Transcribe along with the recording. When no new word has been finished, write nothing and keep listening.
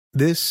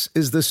This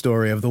is the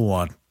story of the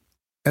one.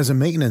 As a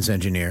maintenance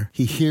engineer,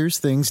 he hears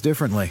things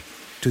differently.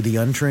 To the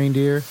untrained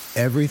ear,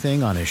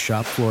 everything on his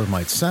shop floor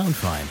might sound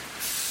fine,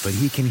 but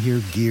he can hear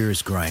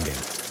gears grinding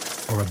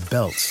or a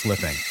belt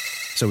slipping.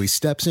 So he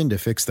steps in to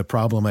fix the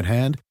problem at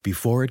hand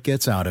before it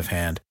gets out of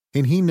hand.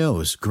 And he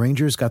knows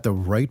Grainger's got the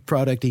right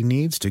product he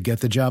needs to get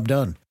the job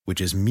done,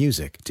 which is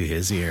music to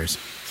his ears.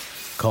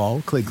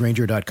 Call, click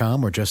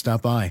Grainger.com, or just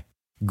stop by.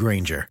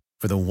 Grainger,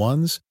 for the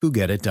ones who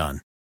get it done.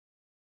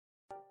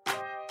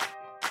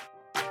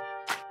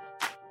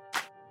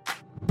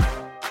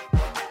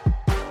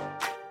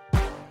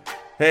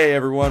 Hey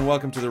everyone,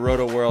 welcome to the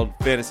Roto World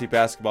Fantasy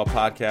Basketball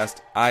Podcast.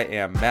 I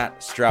am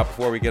Matt Strout.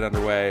 Before we get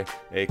underway,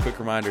 a quick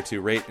reminder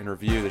to rate and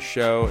review the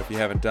show. If you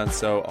haven't done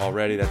so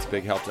already, that's a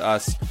big help to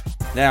us.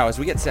 Now, as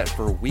we get set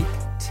for Week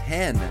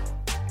 10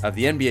 of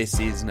the NBA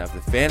season, of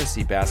the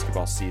fantasy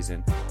basketball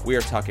season, we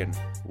are talking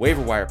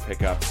waiver wire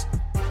pickups.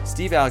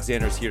 Steve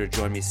Alexander is here to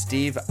join me.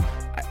 Steve,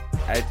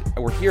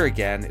 we're here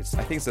again.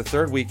 I think it's the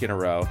third week in a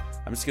row.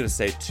 I'm just going to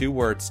say two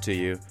words to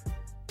you: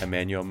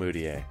 Emmanuel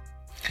Mudiay.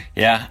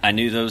 Yeah, I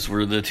knew those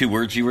were the two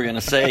words you were going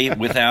to say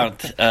without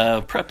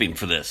prepping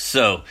for this.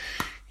 So,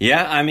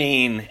 yeah, I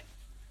mean,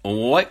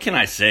 what can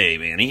I say,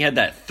 man? He had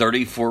that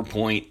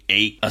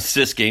 34.8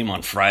 assist game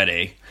on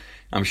Friday.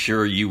 I'm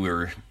sure you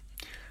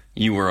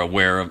were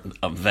aware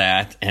of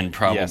that and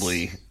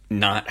probably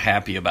not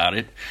happy about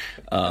it.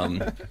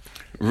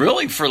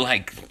 Really, for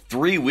like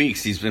 3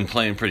 weeks, he's been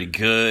playing pretty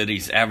good.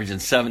 He's averaging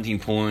 17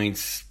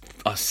 points,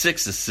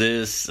 6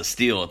 assists, a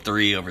steal, a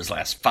 3 over his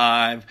last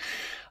 5.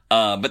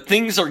 But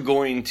things are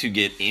going to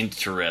get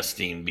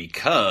interesting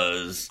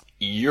because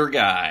your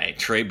guy,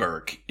 Trey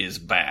Burke, is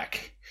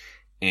back.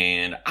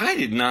 And I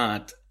did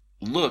not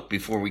look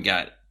before we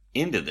got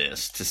into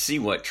this to see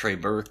what Trey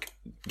Burke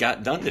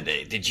got done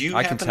today. Did you?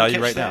 I can tell you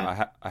right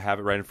now. I have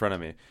it right in front of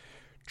me.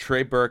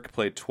 Trey Burke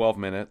played 12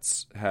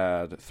 minutes,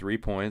 had 3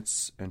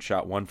 points, and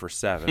shot 1 for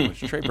 7,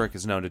 which Trey Burke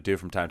is known to do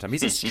from time to time.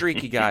 He's a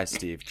streaky guy,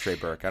 Steve, Trey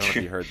Burke. I don't know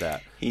if you heard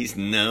that. He's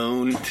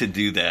known to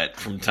do that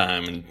from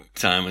time and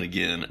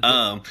again.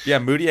 Yeah,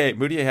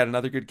 Mudiay had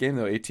another good game,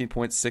 though.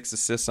 18.6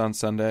 assists on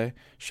Sunday,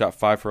 shot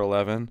 5 for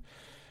 11.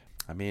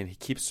 I mean, he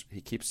keeps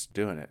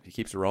doing it. He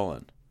keeps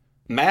rolling.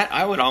 Matt,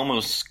 I would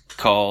almost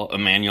call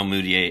Emmanuel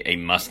Mudiay a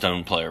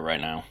must-own player right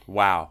now.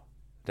 Wow.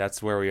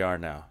 That's where we are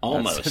now.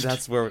 Almost.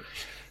 That's where...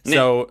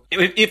 So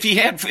if he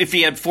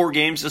had 4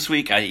 games this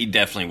week, he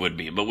definitely would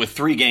be. But with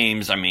 3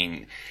 games, I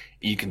mean,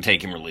 you can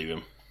take him or leave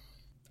him.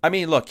 I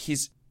mean, look,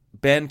 he's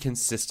been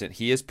consistent.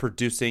 He is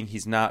producing.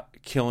 He's not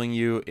killing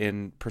you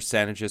in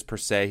percentages per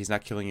se. He's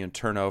not killing you in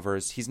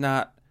turnovers. He's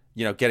not,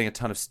 getting a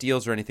ton of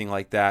steals or anything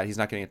like that. He's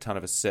not getting a ton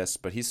of assists,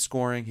 but he's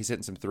scoring. He's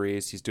hitting some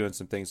threes. He's doing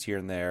some things here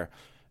and there.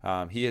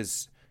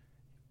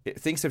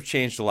 Things have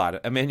changed a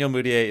lot. Emmanuel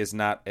Mudiay is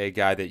not a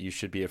guy that you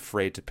should be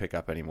afraid to pick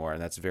up anymore,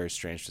 and that's very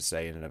strange to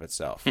say in and of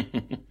itself.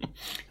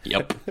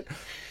 Yep.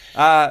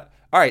 All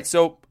right,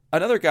 so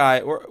another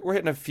guy, we're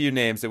hitting a few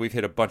names that we've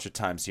hit a bunch of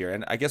times here,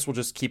 and I guess we'll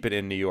just keep it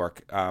in New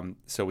York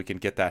so we can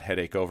get that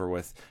headache over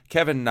with.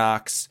 Kevin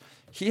Knox,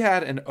 he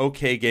had an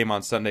okay game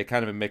on Sunday,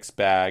 kind of a mixed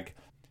bag.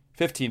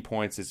 15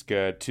 points is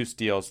good, 2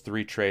 steals,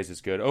 3 trays is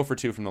good, 0 for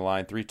 2 from the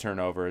line, 3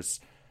 turnovers,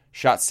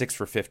 shot 6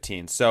 for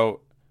 15.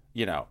 So,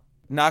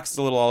 Knox is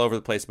a little all over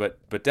the place, but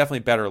definitely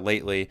better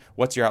lately.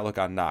 What's your outlook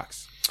on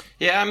Knox?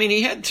 Yeah, I mean,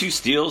 he had 2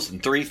 steals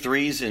and 3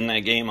 threes in that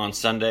game on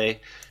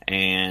Sunday,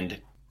 and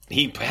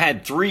he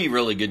had 3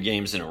 really good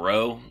games in a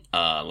row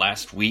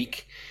last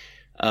week.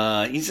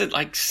 He's at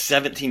like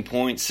 17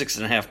 points,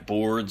 6.5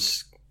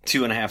 boards,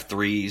 2.5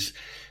 threes.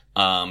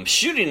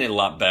 Shooting it a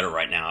lot better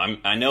right now.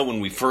 I know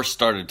when we first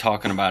started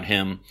talking about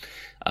him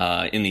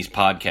in these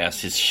podcasts,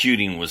 his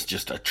shooting was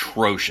just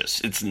atrocious.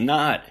 It's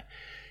not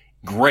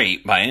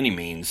great by any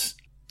means,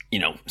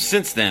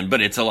 since then,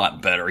 but it's a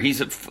lot better. He's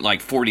at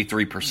like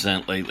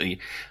 43% lately.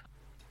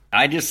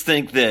 I just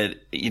think that,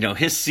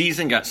 his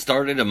season got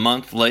started a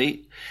month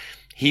late.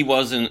 He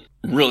wasn't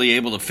really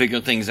able to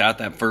figure things out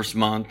that first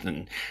month,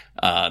 and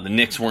the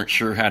Knicks weren't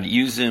sure how to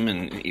use him,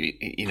 and,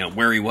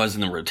 where he was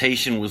in the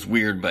rotation was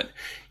weird. But,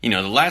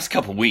 the last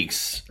couple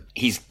weeks,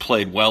 he's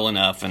played well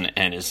enough and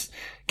has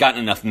gotten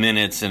enough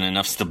minutes and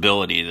enough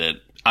stability that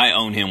I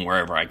own him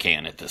wherever I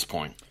can at this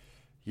point.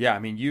 Yeah, I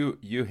mean,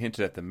 you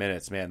hinted at the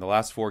minutes, man. The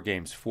last 4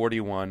 games,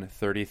 41,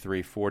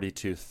 33,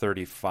 42,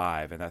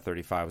 35, and that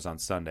 35 was on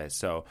Sunday.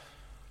 So,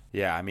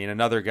 yeah, I mean,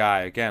 another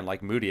guy, again,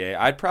 like Mudiay,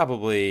 I'd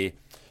probably,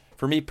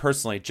 for me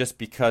personally, just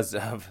because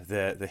of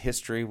the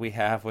history we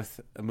have with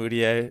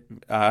Mudiay,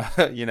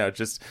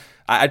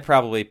 I'd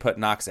probably put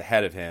Knox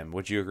ahead of him.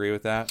 Would you agree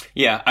with that?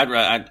 Yeah,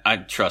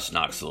 I'd trust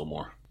Knox a little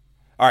more.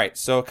 All right,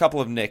 so a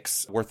couple of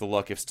Knicks worth a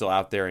look if still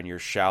out there in your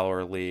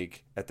shallower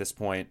league at this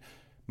point.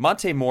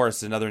 Monte Morris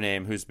is another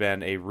name who's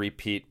been a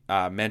repeat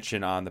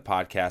mention on the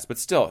podcast, but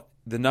still,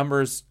 the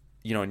numbers,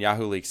 in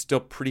Yahoo League,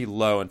 still pretty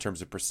low in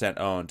terms of percent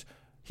owned.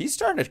 He's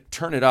starting to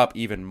turn it up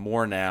even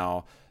more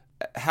now.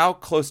 How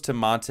close to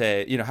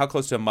Monte, how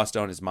close to a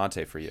must-own is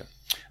Monte for you?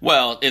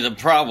 Well, the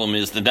problem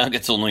is the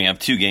Nuggets only have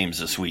 2 games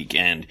this week,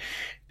 and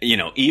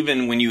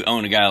even when you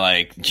own a guy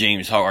like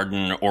James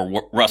Harden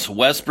or Russell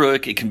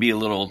Westbrook, it can be a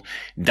little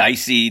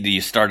dicey. Do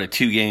you start a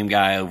 2-game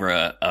guy over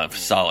a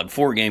solid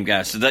 4-game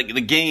guy? So the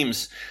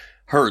games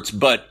hurts,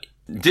 but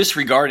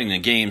disregarding the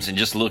games and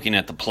just looking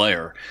at the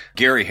player,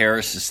 Gary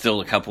Harris is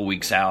still a couple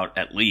weeks out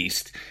at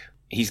least.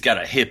 He's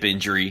got a hip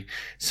injury.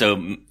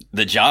 So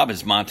the job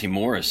is Monty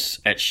Morris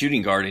at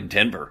shooting guard in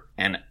Denver.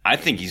 And I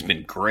think he's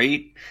been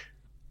great.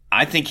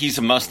 I think he's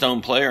a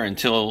must-own player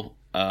until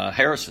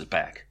Harris is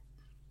back.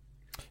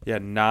 Yeah,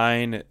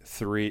 8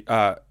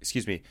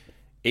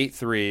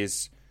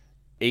 threes,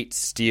 8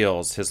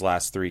 steals his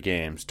last 3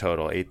 games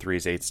total. 8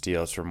 threes, 8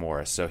 steals for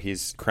Morris. So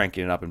he's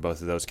cranking it up in both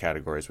of those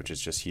categories, which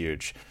is just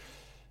huge.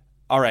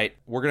 All right,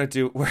 we're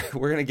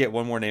gonna get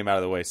one more name out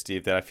of the way,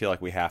 Steve, that I feel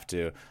like we have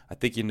to. I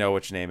think you know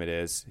which name it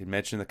is. You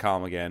mentioned the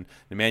column again,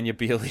 Nemanja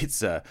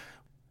Bjelica.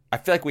 I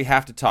feel like we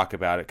have to talk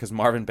about it because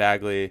Marvin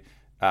Bagley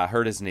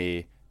hurt his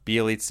knee.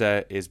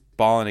 Bjelica is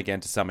balling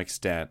again to some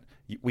extent.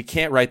 We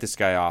can't write this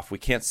guy off. We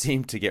can't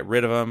seem to get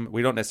rid of him.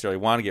 We don't necessarily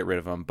want to get rid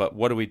of him, but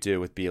what do we do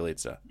with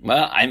Bjelica?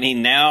 Well, I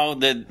mean, now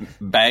that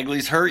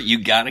Bagley's hurt,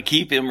 you got to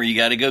keep him or you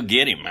got to go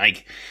get him.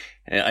 Like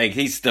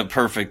he's the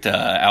perfect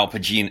Al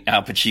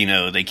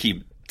Pacino. They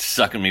keep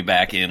sucking me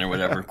back in or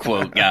whatever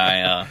quote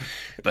guy.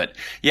 But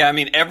yeah, I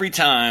mean, every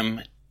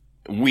time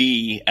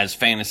we as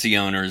fantasy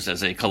owners,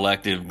 as a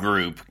collective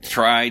group,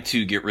 try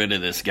to get rid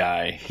of this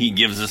guy, he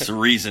gives us a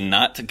reason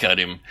not to cut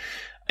him.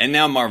 And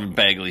now Marvin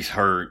Bagley's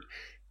hurt.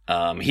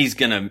 He's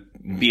going to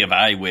be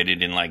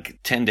evaluated in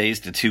like 10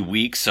 days to 2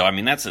 weeks. So, I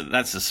mean, that's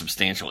a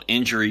substantial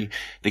injury.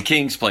 The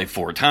Kings play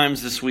 4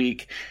 times this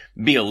week.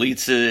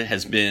 Bjelica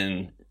has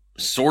been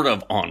sort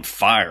of on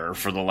fire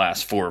for the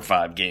last 4 or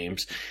 5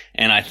 games.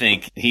 And I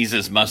think he's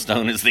as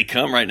must-own as they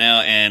come right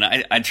now. And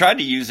I tried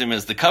to use him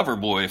as the cover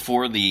boy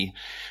for the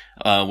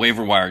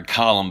waiver wire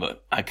column,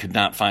 but I could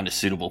not find a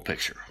suitable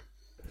picture.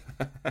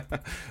 All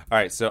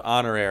right, so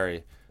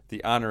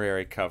the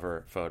honorary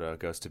cover photo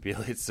goes to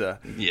Bjelica.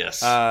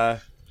 Yes.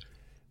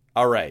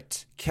 All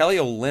right. Kelly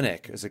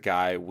Olynyk is a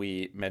guy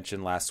we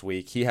mentioned last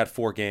week. He had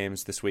 4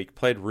 games this week,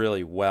 played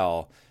really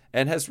well,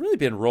 and has really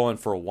been rolling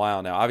for a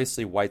while now.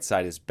 Obviously,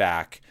 Whiteside is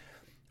back.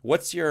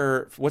 What's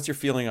your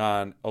feeling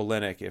on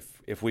Olynyk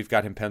if we've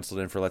got him penciled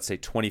in for, let's say,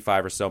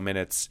 25 or so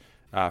minutes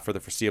for the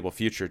foreseeable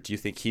future? Do you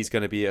think he's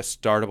going to be a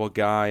startable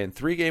guy in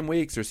 3-game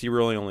weeks, or is he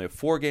really only a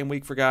 4-game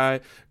week for guy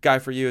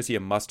for you? Is he a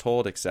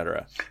must-hold,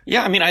 etc.?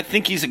 Yeah, I mean, I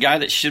think he's a guy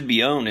that should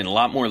be owned in a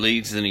lot more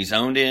leagues than he's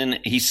owned in.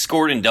 He's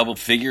scored in double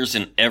figures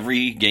in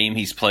every game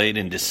he's played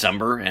in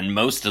December and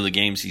most of the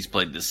games he's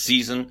played this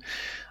season.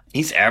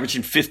 He's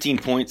averaging 15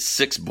 points,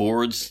 6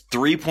 boards,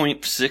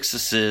 3.6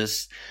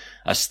 assists,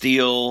 a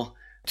steal,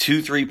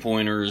 2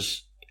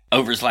 3-pointers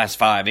over his last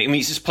 5. I mean,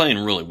 he's just playing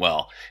really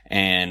well.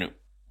 And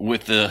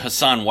with the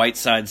Hassan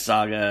Whiteside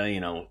saga,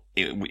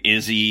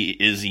 is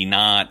he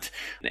not?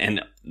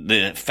 And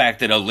the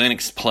fact that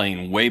Olynyk's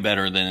playing way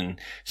better than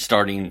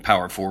starting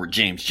power forward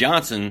James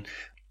Johnson,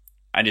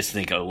 I just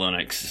think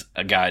Olynyk's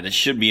a guy that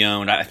should be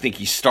owned. I think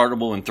he's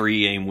startable in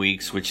 3-game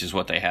weeks, which is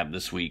what they have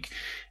this week.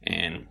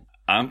 And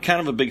I'm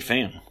kind of a big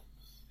fan.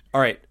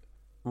 All right.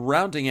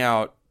 Rounding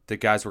out the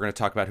guys we're going to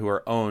talk about who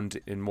are owned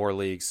in more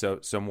leagues,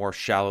 so more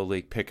shallow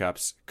league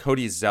pickups,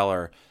 Cody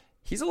Zeller.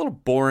 He's a little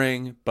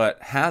boring,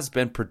 but has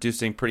been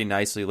producing pretty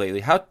nicely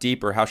lately. How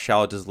deep or how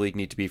shallow does the league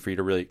need to be for you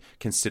to really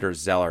consider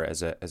Zeller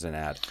as an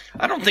ad?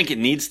 I don't think it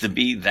needs to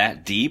be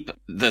that deep.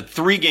 The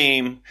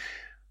 3-game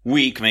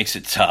week makes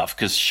it tough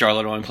because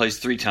Charlotte only plays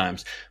 3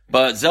 times.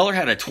 But Zeller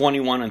had a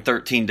 21 and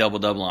 13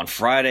 double-double on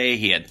Friday.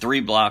 He had 3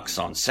 blocks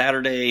on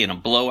Saturday in a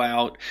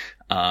blowout.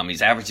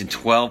 He's averaging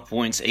 12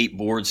 points, 8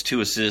 boards,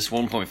 2 assists,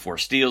 1.4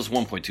 steals,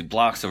 1.2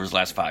 blocks over his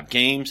last 5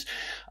 games.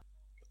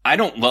 I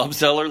don't love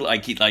Zeller.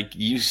 Like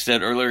you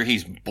said earlier,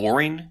 he's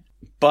boring,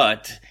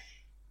 but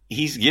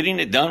he's getting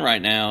it done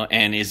right now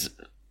and is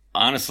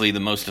honestly the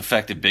most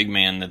effective big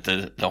man that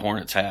the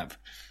Hornets have.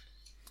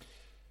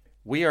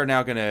 We are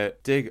now going to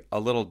dig a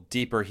little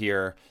deeper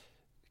here.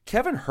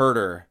 Kevin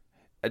Huerter,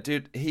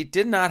 dude, he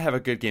did not have a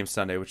good game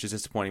Sunday, which is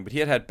disappointing, but he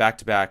had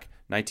back-to-back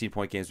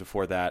 19-point games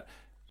before that.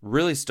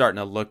 Really starting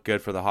to look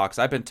good for the Hawks.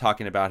 I've been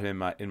talking about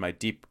him in my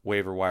deep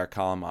waiver wire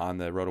column on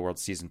the Roto World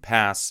Season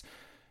Pass.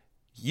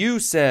 You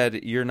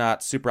said you're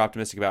not super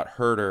optimistic about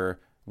Huerter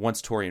once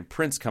Taurean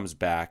Prince comes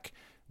back.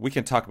 We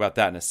can talk about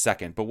that in a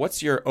second. But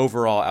what's your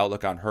overall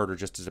outlook on Huerter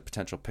just as a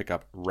potential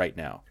pickup right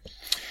now?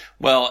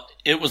 Well,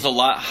 it was a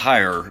lot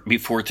higher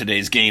before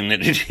today's game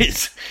than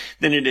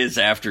it is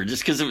after,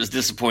 just because it was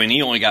disappointing.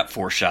 He only got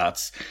 4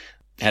 shots,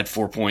 had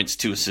 4 points,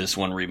 2 assists,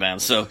 1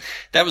 rebound. So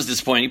that was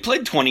disappointing. He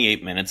played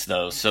 28 minutes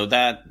though, so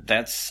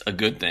that's a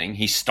good thing.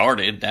 He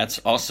started. That's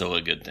also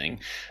a good thing.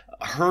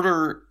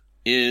 Huerter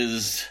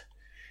is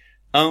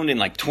owned in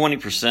like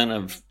 20%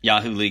 of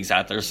Yahoo leagues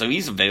out there, so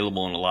he's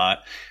available in a lot.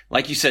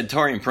 Like you said,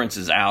 Taurean Prince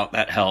is out.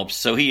 That helps.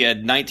 So he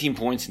had 19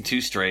 points in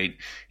 2 straight.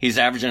 He's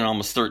averaging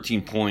almost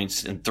 13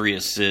 points and 3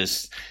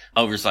 assists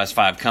over his last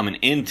 5 coming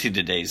into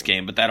today's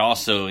game. But that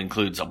also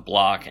includes a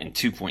block and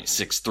 2.6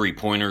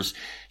 3-pointers,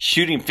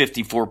 shooting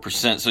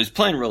 54%. So he's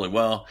playing really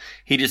well.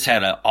 He just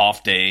had an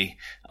off day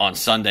on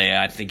Sunday.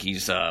 I think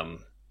he's an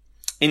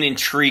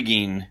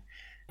intriguing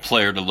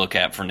player to look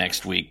at for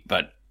next week,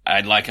 but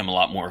I'd like him a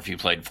lot more if he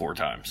played 4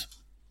 times.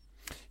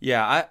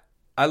 Yeah,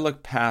 I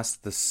look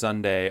past the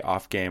Sunday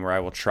off game, or I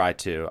will try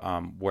to,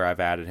 where I've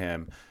added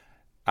him.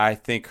 I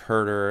think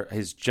Huerter,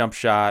 his jump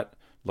shot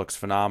looks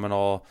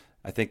phenomenal.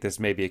 I think this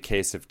may be a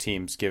case of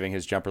teams giving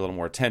his jumper a little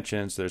more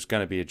attention, so there's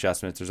going to be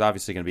adjustments. There's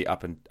obviously going to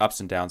be ups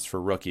and downs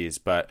for rookies,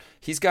 but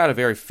he's got a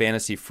very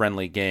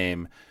fantasy-friendly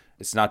game.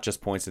 It's not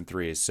just points and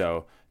threes,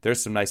 so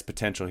there's some nice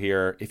potential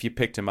here. If you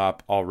picked him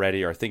up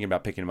already or are thinking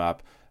about picking him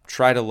up,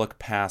 try to look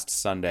past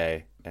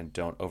Sunday and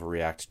don't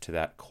overreact to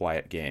that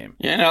quiet game.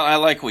 Yeah, no, I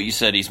like what you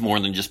said. He's more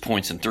than just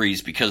points and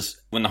threes, because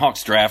when the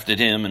Hawks drafted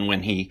him and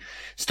when he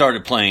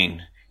started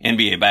playing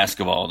NBA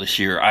basketball this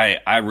year,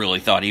 I really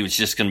thought he was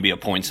just going to be a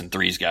points and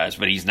threes guy,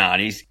 but he's not.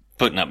 He's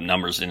putting up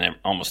numbers in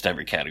almost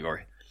every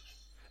category.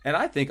 And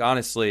I think,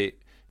 honestly,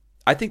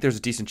 there's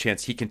a decent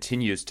chance he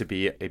continues to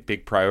be a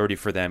big priority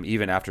for them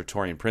even after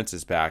Taurean Prince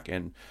is back.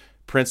 And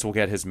Prince will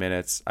get his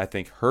minutes. I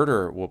think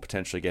Huerter will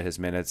potentially get his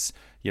minutes.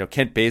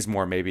 Kent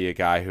Bazemore may be a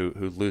guy who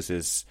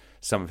loses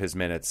some of his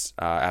minutes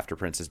after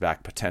Prince is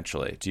back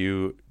potentially.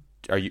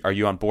 Are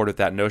you on board with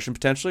that notion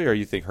potentially, or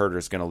you think Huerter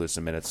is going to lose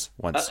some minutes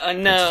once?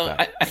 No,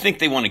 I think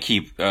they want to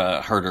keep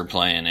Huerter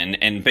playing,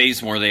 and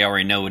Bazemore, they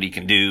already know what he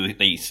can do.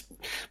 He's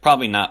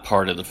probably not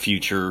part of the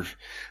future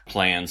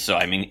plan, so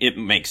I mean, it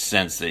makes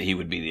sense that he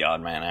would be the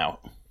odd man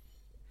out.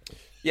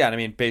 Yeah, and I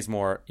mean,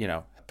 Bazemore,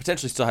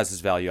 potentially still has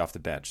his value off the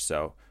bench,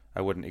 so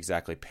I wouldn't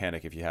exactly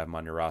panic if you have him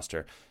on your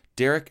roster.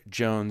 Derrick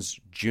Jones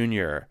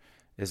Jr.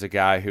 is a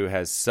guy who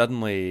has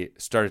suddenly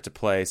started to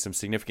play some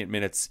significant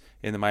minutes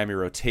in the Miami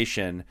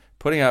rotation,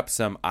 putting up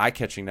some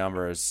eye-catching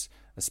numbers,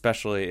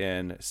 especially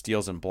in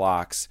steals and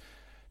blocks.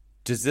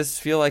 Does this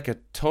feel like a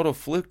total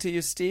fluke to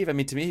you, Steve? I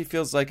mean, to me, he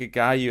feels like a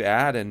guy you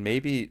add, and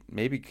maybe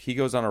he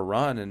goes on a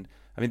run. And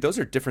I mean, those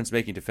are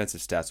difference-making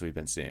defensive stats we've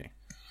been seeing.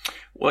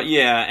 Well,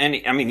 yeah,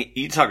 and I mean,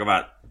 you talk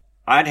about,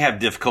 I'd have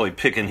difficulty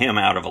picking him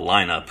out of a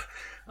lineup.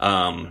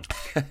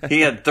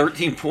 He had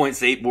 13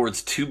 points, 8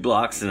 boards, 2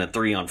 blocks, and a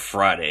 3 on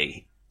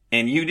Friday.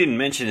 And you didn't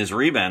mention his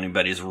rebounding,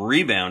 but his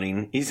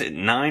rebounding, he's at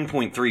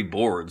 9.3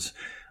 boards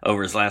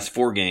over his last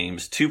 4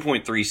 games,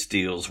 2.3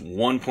 steals,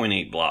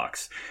 1.8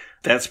 blocks.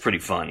 That's pretty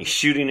fun. He's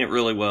shooting it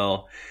really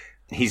well.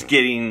 He's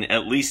getting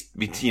at least,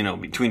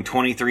 between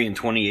 23 and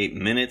 28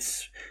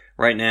 minutes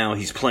right now.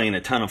 He's playing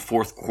a ton of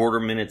fourth quarter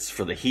minutes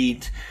for the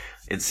Heat.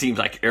 It seems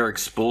like Eric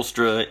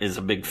Spoelstra is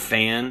a big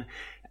fan.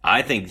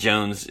 I think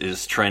Jones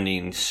is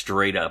trending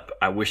straight up.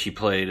 I wish he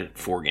played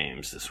 4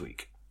 games this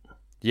week.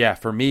 Yeah,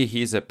 for me,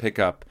 he's a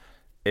pickup.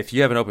 If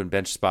you have an open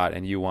bench spot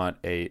and you want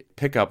a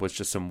pickup with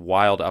just some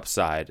wild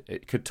upside,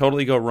 it could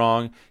totally go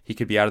wrong. He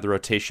could be out of the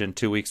rotation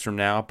 2 weeks from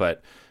now,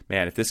 but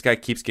man, if this guy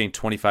keeps getting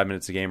 25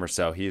 minutes a game or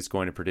so, he is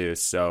going to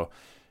produce. So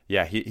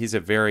yeah, he's a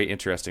very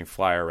interesting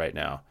flyer right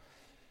now.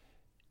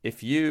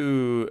 If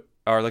you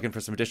are looking for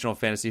some additional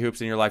fantasy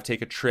hoops in your life,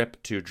 take a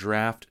trip to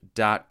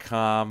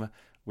draft.com.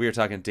 We are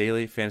talking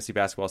daily fantasy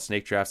basketball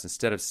snake drafts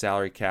instead of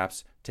salary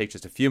caps. Take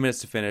just a few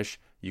minutes to finish.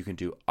 You can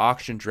do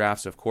auction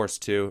drafts, of course,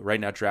 too. Right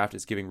now, Draft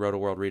is giving Roto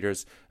World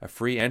readers a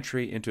free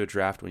entry into a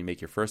draft when you make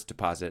your first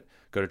deposit.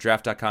 Go to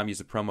draft.com, use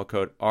the promo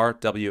code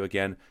RW.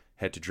 Again,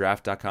 head to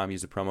draft.com,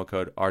 use the promo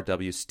code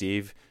RW.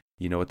 Steve,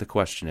 you know what the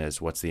question is.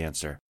 What's the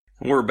answer?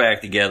 We're back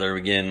together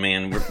again,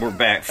 man. We're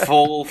back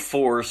full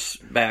force,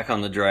 back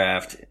on the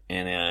draft,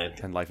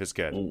 and life is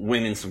good.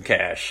 Winning some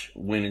cash.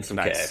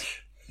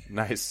 Cash.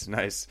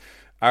 Nice.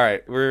 All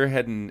right, we're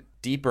heading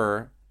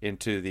deeper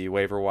into the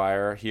waiver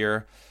wire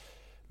here.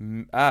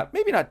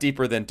 Maybe not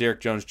deeper than Derrick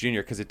Jones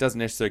Jr. because it doesn't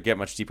necessarily get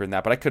much deeper than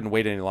that, but I couldn't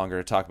wait any longer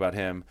to talk about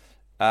him.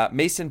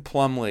 Mason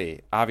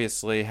Plumlee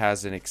obviously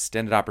has an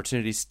extended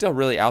opportunity, still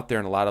really out there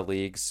in a lot of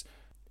leagues.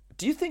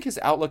 Do you think his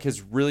outlook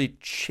has really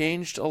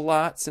changed a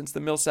lot since the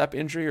Millsap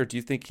injury, or do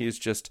you think he's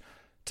just,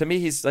 to me,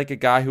 he's like a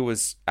guy who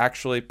was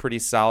actually pretty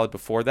solid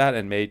before that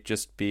and may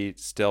just be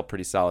still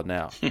pretty solid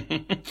now?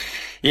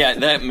 Yeah,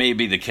 that may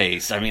be the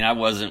case. I mean, I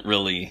wasn't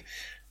really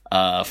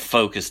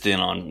focused in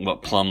on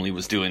what Plumlee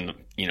was doing,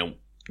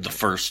 the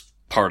first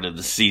part of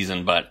the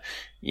season, but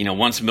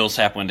once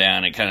Millsap went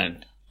down, it kind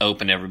of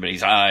opened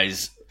everybody's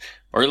eyes,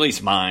 or at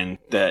least mine,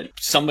 that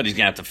somebody's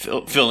gonna have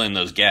to fill in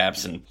those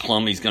gaps, and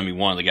Plumlee's gonna be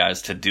one of the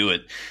guys to do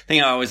it. The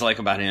thing I always like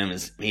about him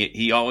is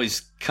he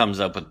always comes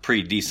up with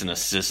pretty decent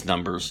assist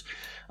numbers.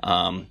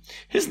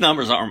 His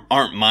numbers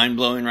aren't mind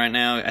blowing right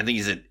now. I think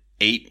he's at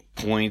 8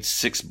 points,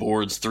 6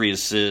 boards, 3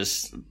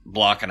 assists,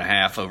 block and a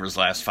half over his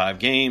last 5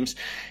 games.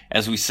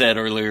 As we said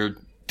earlier,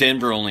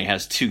 Denver only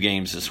has 2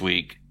 games this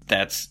week.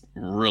 That's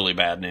really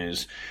bad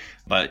news.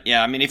 But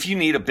yeah, I mean, if you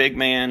need a big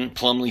man,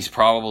 Plumlee's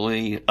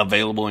probably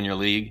available in your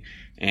league.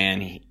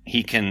 and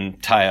he can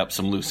tie up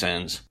some loose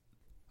ends.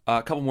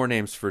 A couple more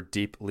names for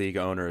deep league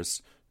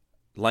owners.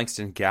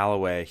 Langston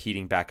Galloway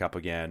heating back up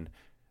again.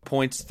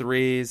 Points,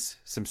 threes,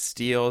 some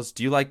steals.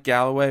 Do you like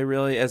Galloway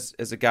really as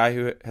a guy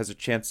who has a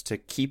chance to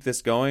keep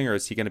this going, or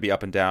is he going to be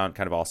up and down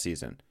kind of all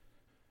season?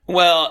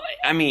 Well,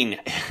 I mean,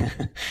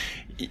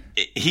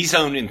 he's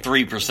owned in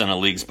 3% of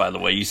leagues, by the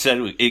way. You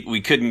said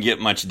we couldn't get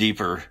much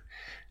deeper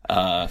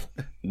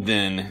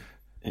than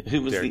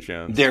who was Derek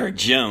Jones. Derek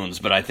Jones,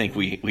 but I think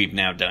we've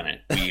now done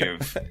it.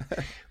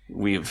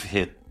 We've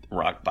hit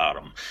rock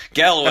bottom.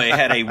 Galloway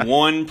had a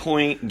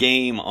 1-point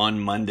game on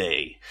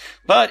Monday,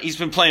 but he's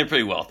been playing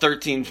pretty well.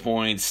 13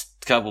 points,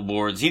 couple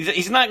boards.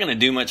 He's not going to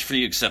do much for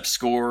you except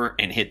score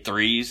and hit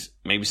threes,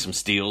 maybe some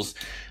steals.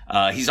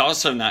 He's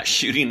also not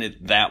shooting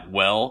it that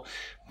well,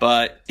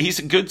 but he's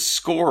a good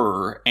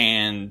scorer,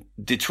 and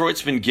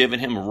Detroit's been giving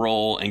him a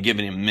role and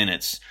giving him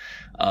minutes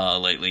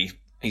lately.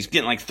 He's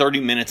getting like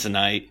 30 minutes a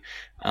night.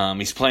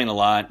 He's playing a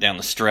lot down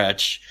the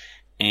stretch.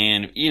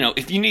 And,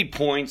 if you need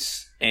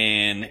points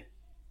and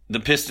the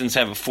Pistons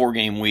have a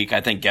 4-game week,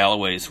 I think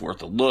Galloway is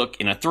worth a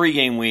look. In a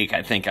 3-game week,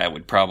 I think I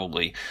would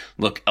probably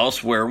look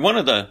elsewhere. One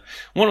of the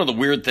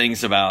weird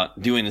things about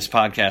doing this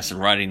podcast and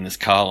writing this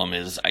column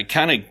is I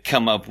kind of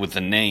come up with the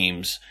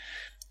names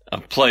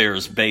of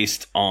players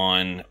based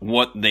on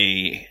what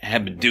they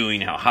have been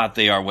doing, how hot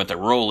they are, what their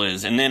role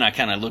is, and then I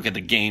kind of look at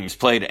the games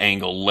played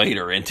angle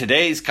later. And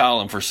today's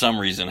column, for some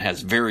reason,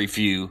 has very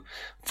few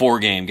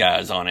 4-game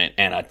guys on it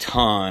and a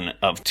ton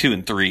of 2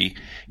 and 3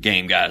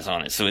 game guys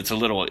on it. So it's a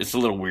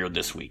little weird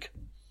this week.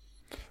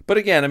 But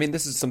again, I mean,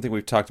 this is something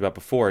we've talked about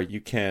before. You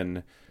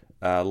can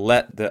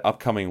let the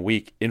upcoming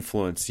week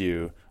influence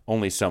you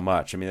only so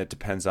much. I mean, it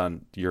depends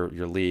on your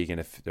league, and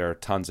if there are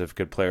tons of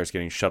good players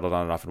getting shuttled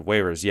on and off in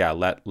waivers, yeah,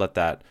 let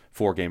that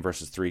 4-game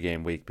versus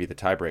 3-game week be the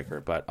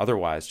tiebreaker. But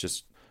otherwise,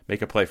 just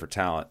make a play for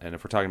talent. And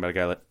if we're talking about a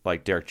guy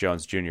like Derek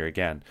Jones Jr.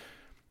 again,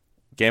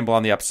 gamble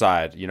on the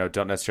upside.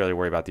 Don't necessarily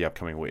worry about the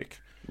upcoming week.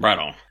 Right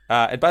on.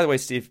 And by the way,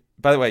 Steve,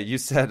 you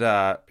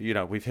said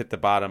we've hit the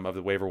bottom of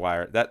the waiver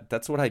wire.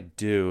 That's what I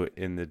do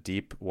in the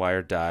deep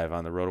wire dive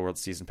on the Roto World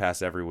Season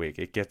Pass every week.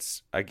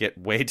 I get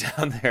way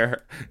down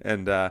there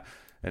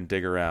and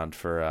dig around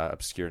for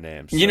obscure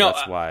names. So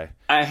that's why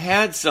I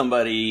had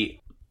somebody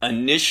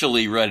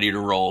initially ready to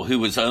roll who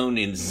was owned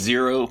in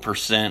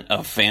 0%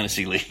 of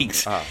fantasy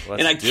leagues. Oh,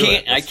 and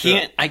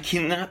I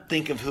cannot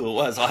think of who it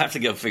was. I'll have to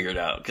go figure it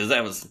out because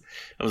that was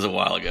a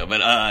while ago.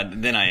 But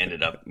then I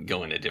ended up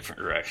going a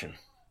different direction.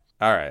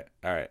 All right.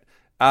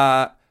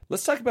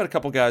 Let's talk about a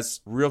couple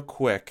guys real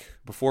quick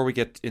before we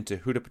get into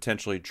who to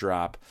potentially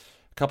drop.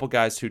 A couple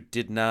guys who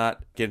did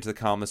not get into the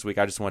column this week.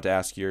 I just want to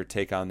ask your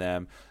take on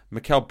them.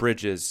 Mikal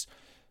Bridges.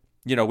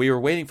 We were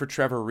waiting for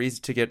Trevor Reese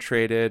to get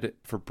traded,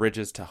 for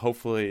Bridges to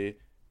hopefully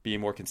be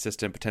more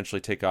consistent,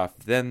 potentially take off.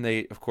 Then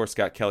they, of course,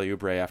 got Kelly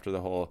Oubre after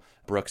the whole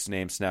Brooks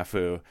name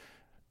snafu.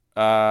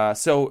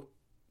 So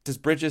does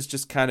Bridges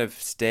just kind of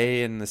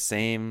stay in the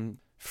same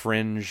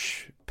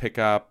fringe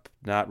pickup,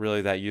 not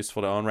really that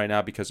useful to own right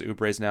now because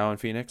Oubre's now in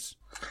Phoenix?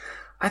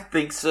 I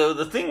think so.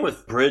 The thing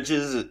with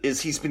Bridges is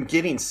he's been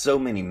getting so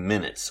many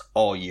minutes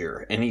all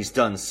year, and he's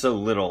done so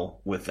little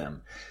with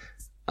them.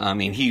 I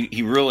mean,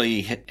 he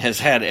really has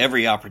had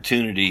every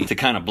opportunity to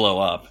kind of blow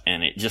up,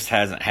 and it just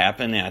hasn't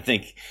happened. And I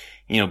think,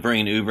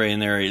 bringing Oubre in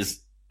there it's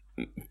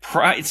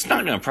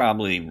not going to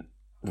probably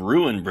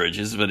ruin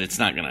Bridges, but it's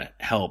not going to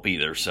help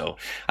either. So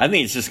I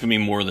think it's just going to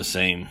be more of the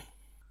same.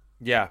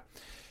 Yeah.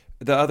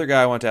 The other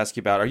guy I want to ask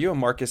you about, are you a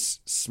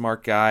Marcus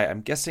Smart guy? I'm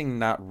guessing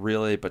not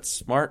really, but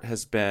Smart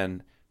has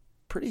been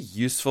pretty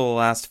useful the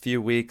last few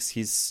weeks.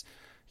 He's,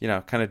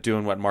 kind of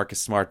doing what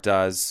Marcus Smart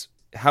does.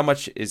 How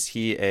much is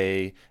he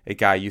a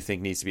guy you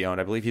think needs to be owned?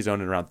 I believe he's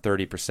owned in around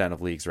 30%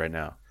 of leagues right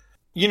now.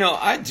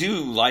 I do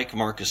like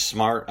Marcus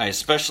Smart. I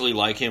especially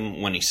like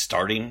him when he's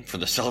starting for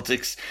the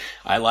Celtics.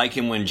 I like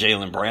him when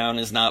Jaylen Brown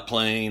is not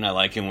playing. I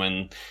like him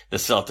when the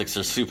Celtics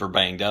are super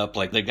banged up.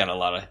 Like they've got a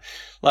lot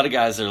of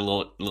guys that are a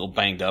little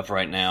banged up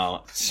right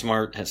now.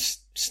 Smart has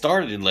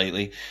started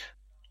lately.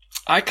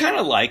 I kind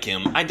of like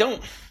him.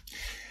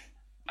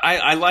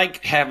 I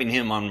like having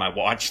him on my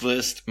watch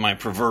list, my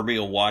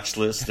proverbial watch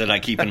list that I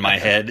keep in my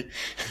head.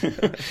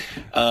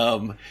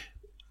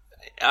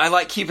 I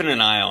like keeping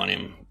an eye on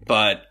him,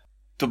 but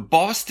the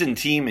Boston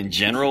team in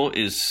general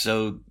is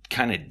so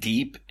kind of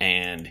deep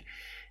and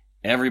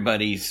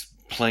everybody's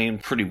playing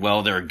pretty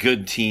well. They're a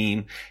good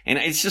team, and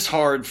it's just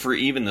hard for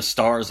even the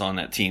stars on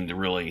that team to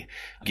really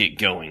get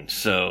going.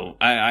 So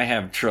I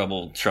have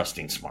trouble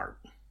trusting Smart.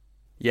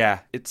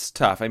 Yeah, it's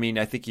tough. I mean,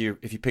 I think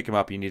if you pick him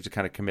up, you need to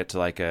kind of commit to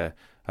like a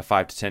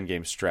 5 to 10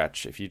 game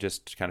stretch. If you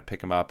just kind of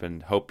pick him up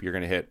and hope you're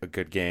going to hit a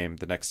good game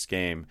the next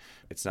game,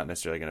 it's not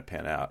necessarily going to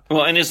pan out.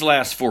 Well, and his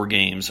last 4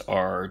 games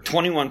are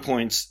 21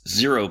 points,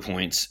 0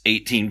 points,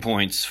 18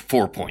 points,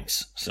 4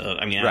 points. So,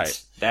 I mean,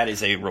 that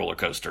is a roller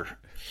coaster.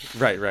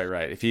 Right.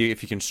 If you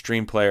can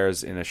stream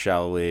players in a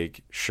shallow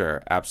league,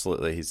 sure,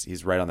 absolutely.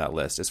 He's right on that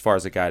list. As far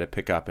as a guy to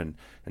pick up and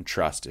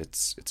trust,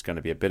 it's going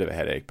to be a bit of a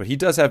headache. But he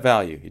does have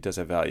value.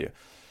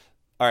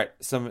 All right,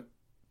 some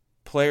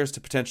players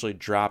to potentially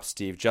drop,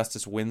 Steve.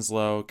 Justice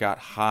Winslow got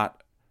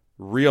hot,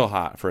 real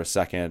hot for a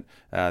second,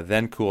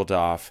 then cooled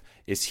off.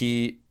 Is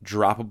he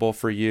droppable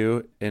for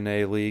you in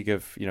a league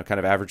of, kind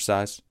of average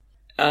size?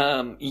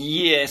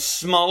 Yeah,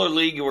 smaller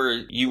league where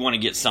you want to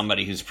get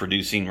somebody who's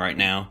producing right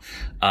now.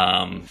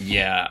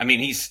 Yeah, I mean,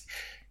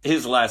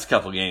 his last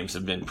couple games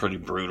have been pretty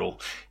brutal,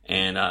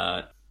 and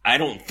I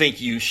don't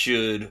think you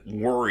should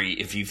worry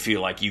if you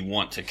feel like you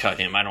want to cut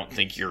him. I don't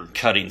think you're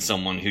cutting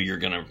someone who you're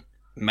going to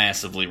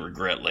massively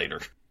regret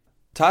later.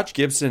 Taj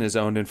Gibson is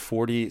owned in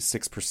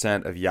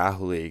 46% of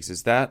Yahoo leagues.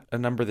 Is that a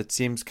number that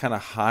seems kind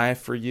of high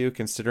for you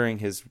considering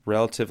his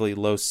relatively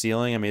low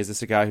ceiling? I mean, is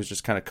this a guy who's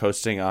just kind of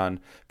coasting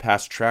on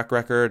past track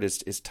record?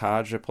 Is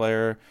Taj a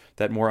player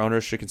that more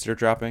owners should consider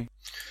dropping?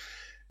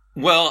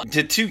 Well,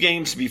 the 2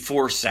 games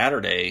before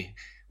Saturday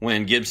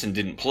when Gibson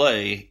didn't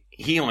play,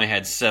 he only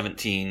had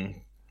 17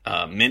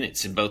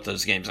 minutes in both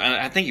those games.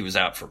 I think he was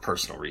out for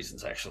personal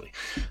reasons, actually.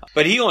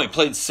 But he only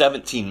played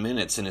 17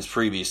 minutes in his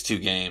previous 2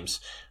 games.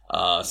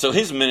 So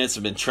his minutes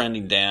have been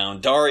trending down.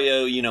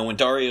 Dario, when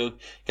Dario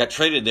got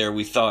traded there,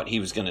 we thought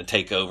he was going to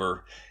take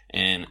over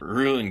and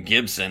ruin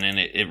Gibson, and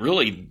it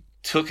really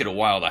took it a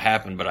while to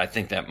happen, but I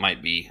think that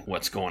might be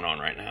what's going on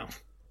right now.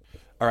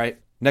 All right.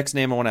 Next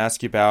name I want to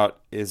ask you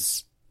about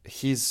is,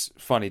 he's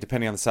funny,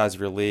 depending on the size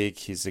of your league.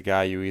 He's a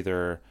guy you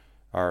either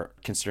are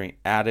considering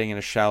adding in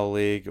a shallow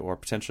league or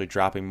potentially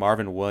dropping.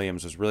 Marvin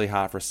Williams was really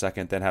hot for a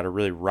second, then had a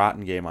really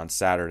rotten game on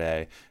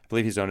Saturday. I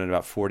believe he's owned in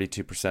about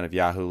 42% of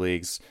Yahoo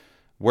leagues.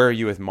 Where are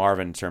you with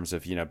Marvin in terms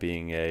of,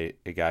 being a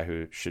guy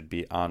who should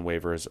be on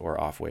waivers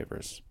or off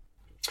waivers?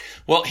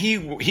 Well,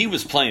 he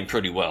was playing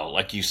pretty well,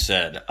 like you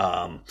said.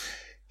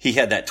 He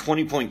had that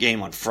 20-point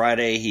game on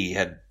Friday. He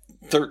had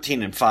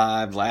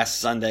 13-5 last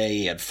Sunday.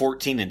 He had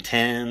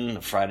 14-10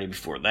 the Friday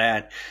before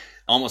that.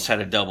 Almost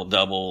had a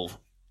double-double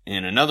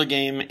in another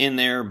game in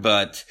there,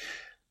 but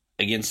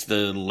against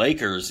the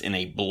Lakers in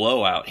a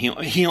blowout,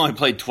 he only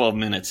played 12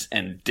 minutes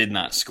and did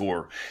not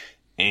score.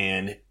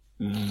 And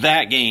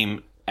that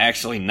game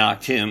actually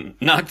knocked him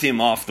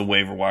off the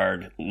waiver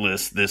wire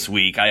list this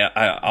week.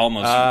 I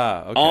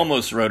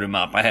almost wrote him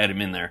up. I had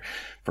him in there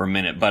for a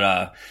minute,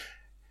 but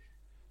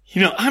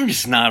I'm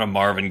just not a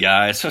Marvin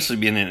guy, especially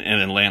being an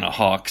Atlanta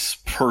Hawks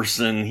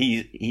person.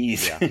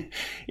 He's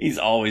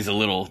always a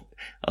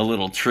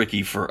little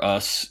tricky for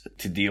us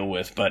to deal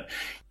with, but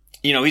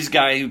he's a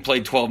guy who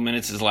played 12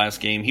 minutes his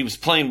last game. He was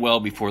playing well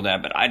before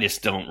that, but I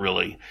just don't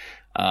really.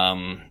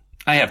 I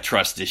have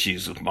trust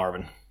issues with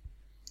Marvin.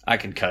 I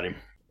can cut him.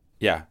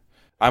 Yeah,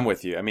 I'm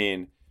with you. I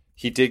mean,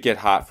 he did get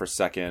hot for a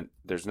second.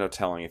 There's no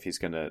telling if he's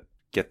going to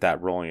get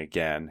that rolling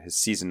again. His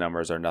season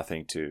numbers are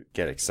nothing to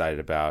get excited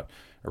about,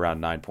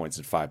 around 9 points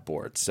and 5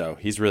 boards. So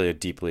he's really a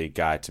deep league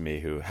guy to me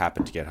who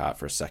happened to get hot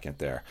for a second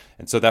there.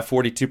 And so that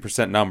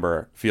 42%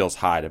 number feels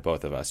high to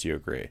both of us. You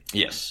agree?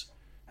 Yes.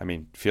 I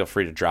mean, feel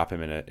free to drop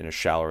him in a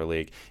shallower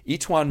league.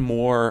 Etuan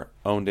Moore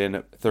owned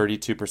in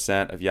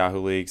 32% of Yahoo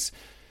leagues.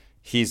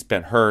 He's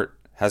been hurt.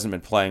 Hasn't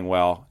been playing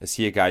well. Is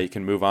he a guy you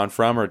can move on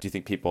from, or do you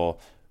think people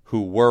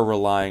who were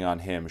relying on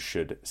him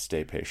should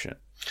stay patient?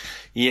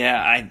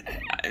 Yeah,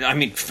 I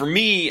mean, for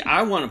me,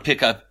 I want to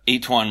pick up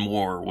Etuan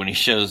Moore when he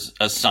shows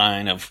a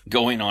sign of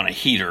going on a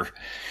heater,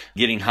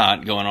 getting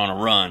hot, going on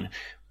a run.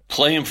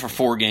 Play him for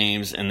 4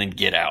 games and then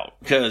get out,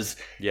 because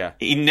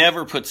he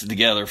never puts it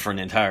together for an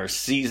entire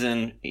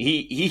season.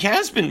 He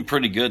has been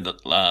pretty good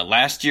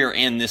last year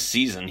and this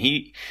season.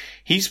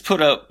 He's put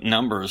up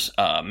numbers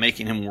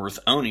making him worth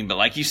owning, but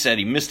like you said,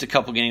 he missed a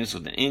couple games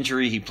with an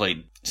injury. He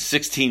played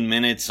 16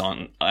 minutes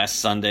on last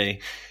Sunday,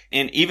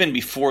 and even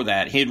before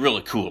that, he had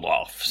really cooled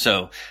off.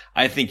 So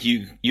I think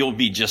you'll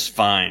be just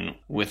fine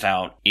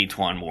without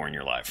Etuan Moore in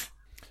your life.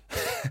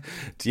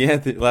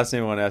 Last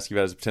name I want to ask you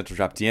about is a potential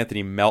drop.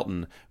 DeAnthony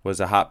Melton was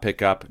a hot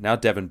pickup. Now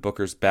Devin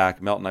Booker's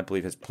back. Melton, I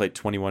believe, has played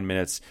 21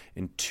 minutes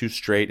in 2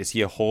 straight. Is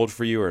he a hold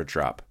for you or a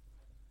drop?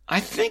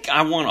 I think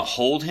I want to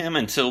hold him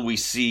until we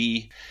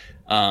see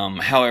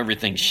how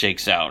everything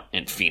shakes out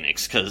in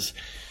Phoenix, because,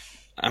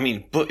 I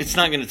mean, it's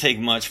not going to take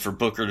much for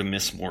Booker to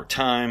miss more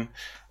time.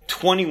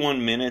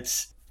 21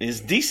 minutes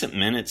is decent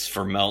minutes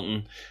for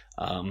Melton.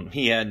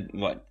 He had,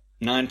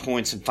 9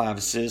 points and 5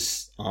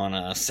 assists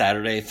on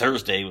Saturday.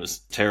 Thursday was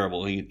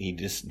terrible. He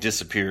just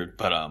disappeared.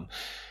 But,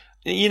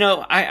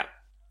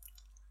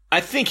 I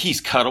think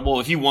he's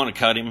cuttable if you want to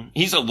cut him.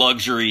 He's a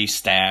luxury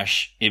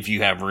stash if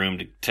you have room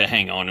to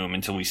hang on to him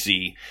until we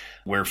see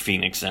where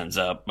Phoenix ends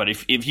up. But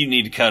if you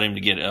need to cut him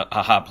to get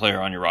a hot player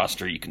on your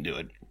roster, you can do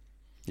it.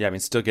 Yeah, I mean,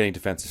 still getting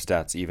defensive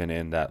stats even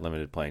in that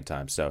limited playing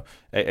time. So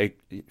a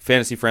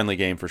fantasy-friendly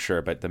game for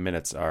sure, but the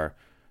minutes are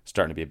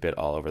starting to be a bit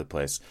all over the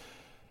place.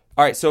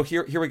 All right, so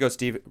here we go,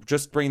 Steve.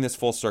 Just bringing this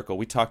full circle.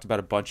 We talked about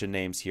a bunch of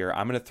names here.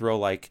 I'm going to throw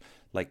like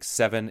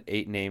 7,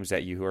 8 names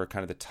at you who are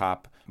kind of the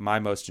top, my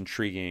most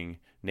intriguing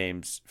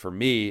names for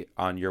me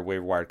on your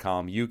waiver wire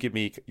column. You give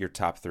me your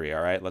top 3,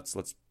 all right? Let's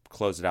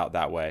close it out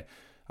that way.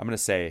 I'm going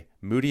to say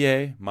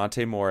Mudiay,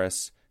 Monte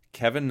Morris,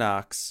 Kevin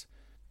Knox,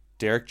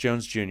 Derek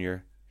Jones Jr.,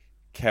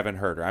 Kevin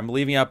Huerter. I'm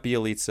leaving out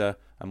Bjelica.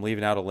 I'm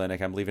leaving out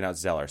Olynyk. I'm leaving out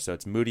Zeller. So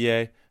it's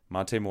Mudiay,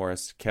 Monte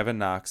Morris, Kevin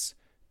Knox,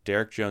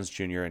 Derek Jones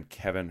Jr., and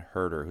Kevin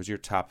Huerter. Who's your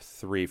top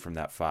 3 from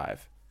that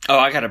 5? Oh,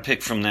 I got to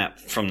pick from that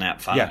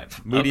 5. Yeah,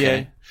 Moutier,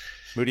 Okay.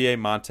 Moutier,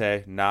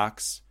 Monte,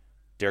 Knox,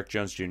 Derek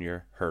Jones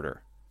Jr., Huerter.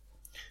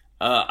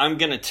 I'm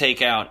going to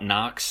take out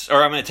Knox,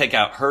 or I'm going to take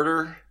out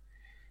Huerter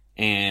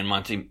and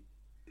Monte.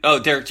 Oh,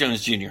 Derek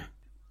Jones Jr.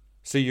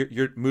 So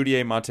your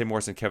Moutier, Monte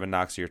Morris, and Kevin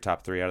Knox are your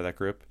top 3 out of that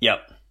group?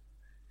 Yep.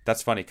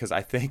 That's funny because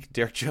I think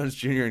Derek Jones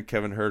Jr. and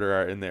Kevin Huerter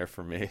are in there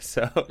for me.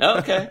 So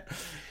Okay.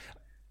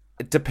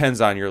 It depends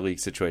on your league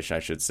situation, I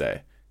should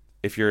say.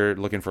 If you're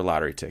looking for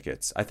lottery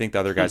tickets, I think the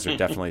other guys are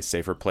definitely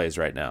safer plays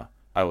right now.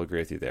 I will agree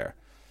with you there.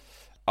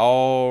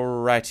 All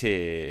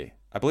righty.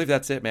 I believe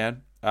that's it,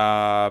 man.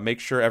 Make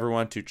sure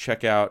everyone to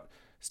check out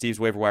Steve's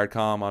Waiver Wire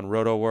column on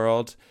Roto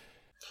World.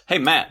 Hey,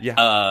 Matt,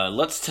 Yeah.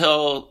 let's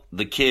tell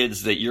the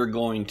kids that you're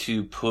going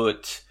to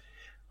put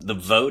the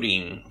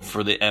voting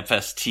for the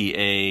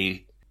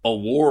FSTA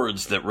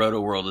awards that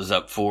Roto World is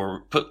up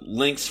for. Put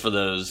links for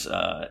those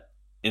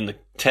in the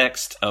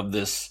text of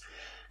this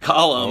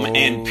column,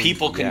 and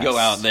people can go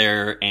out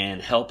there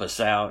and help us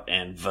out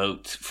and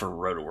vote for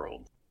Roto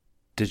World.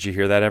 Did you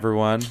hear that,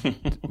 everyone?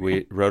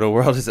 Roto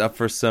World is up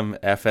for some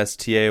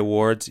FSTA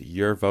awards.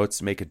 Your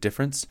votes make a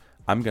difference.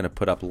 I'm going to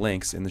put up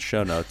links in the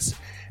show notes,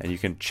 and you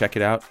can check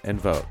it out and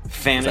vote.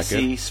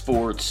 Fantasy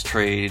Sports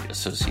Trade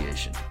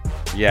Association.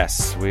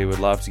 Yes, we would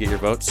love to get your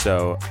votes,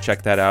 so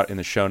check that out in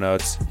the show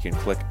notes. You can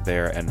click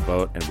there and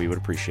vote, and we would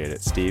appreciate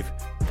it. Steve,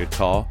 good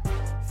call.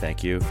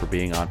 Thank you for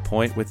being on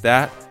point with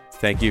that.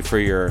 Thank you for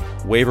your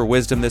waiver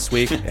wisdom this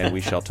week, and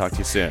we shall talk to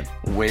you soon.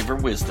 Waiver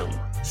wisdom.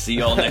 See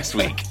y'all next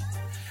week.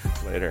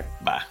 Later.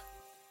 Bye.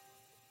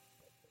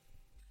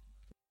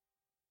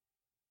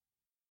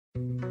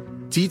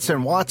 Dietz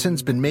and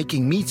Watson's been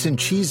making meats and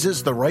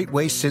cheeses the right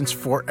way since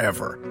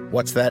forever.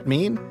 What's that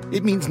mean?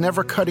 It means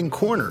never cutting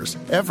corners,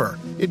 ever.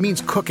 It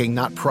means cooking,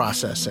 not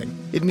processing.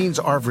 It means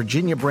our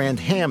Virginia brand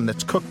ham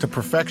that's cooked to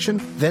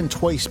perfection, then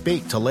twice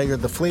baked to layer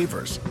the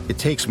flavors. It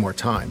takes more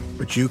time,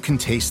 but you can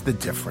taste the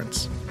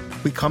difference.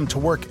 We come to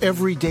work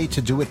every day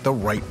to do it the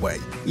right way,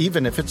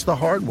 even if it's the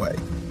hard way.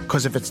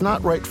 Because if it's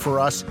not right for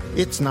us,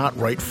 it's not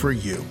right for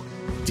you.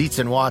 Dietz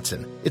and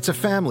Watson, it's a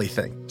family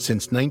thing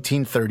since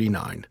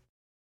 1939.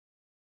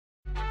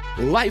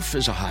 Life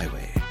is a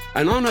highway,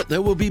 and on it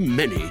there will be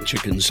many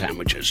chicken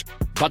sandwiches.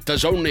 But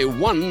there's only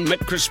one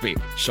McCrispy.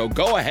 So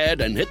go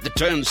ahead and hit the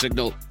turn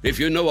signal if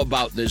you know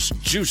about this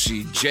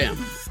juicy gem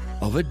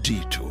of a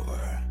detour.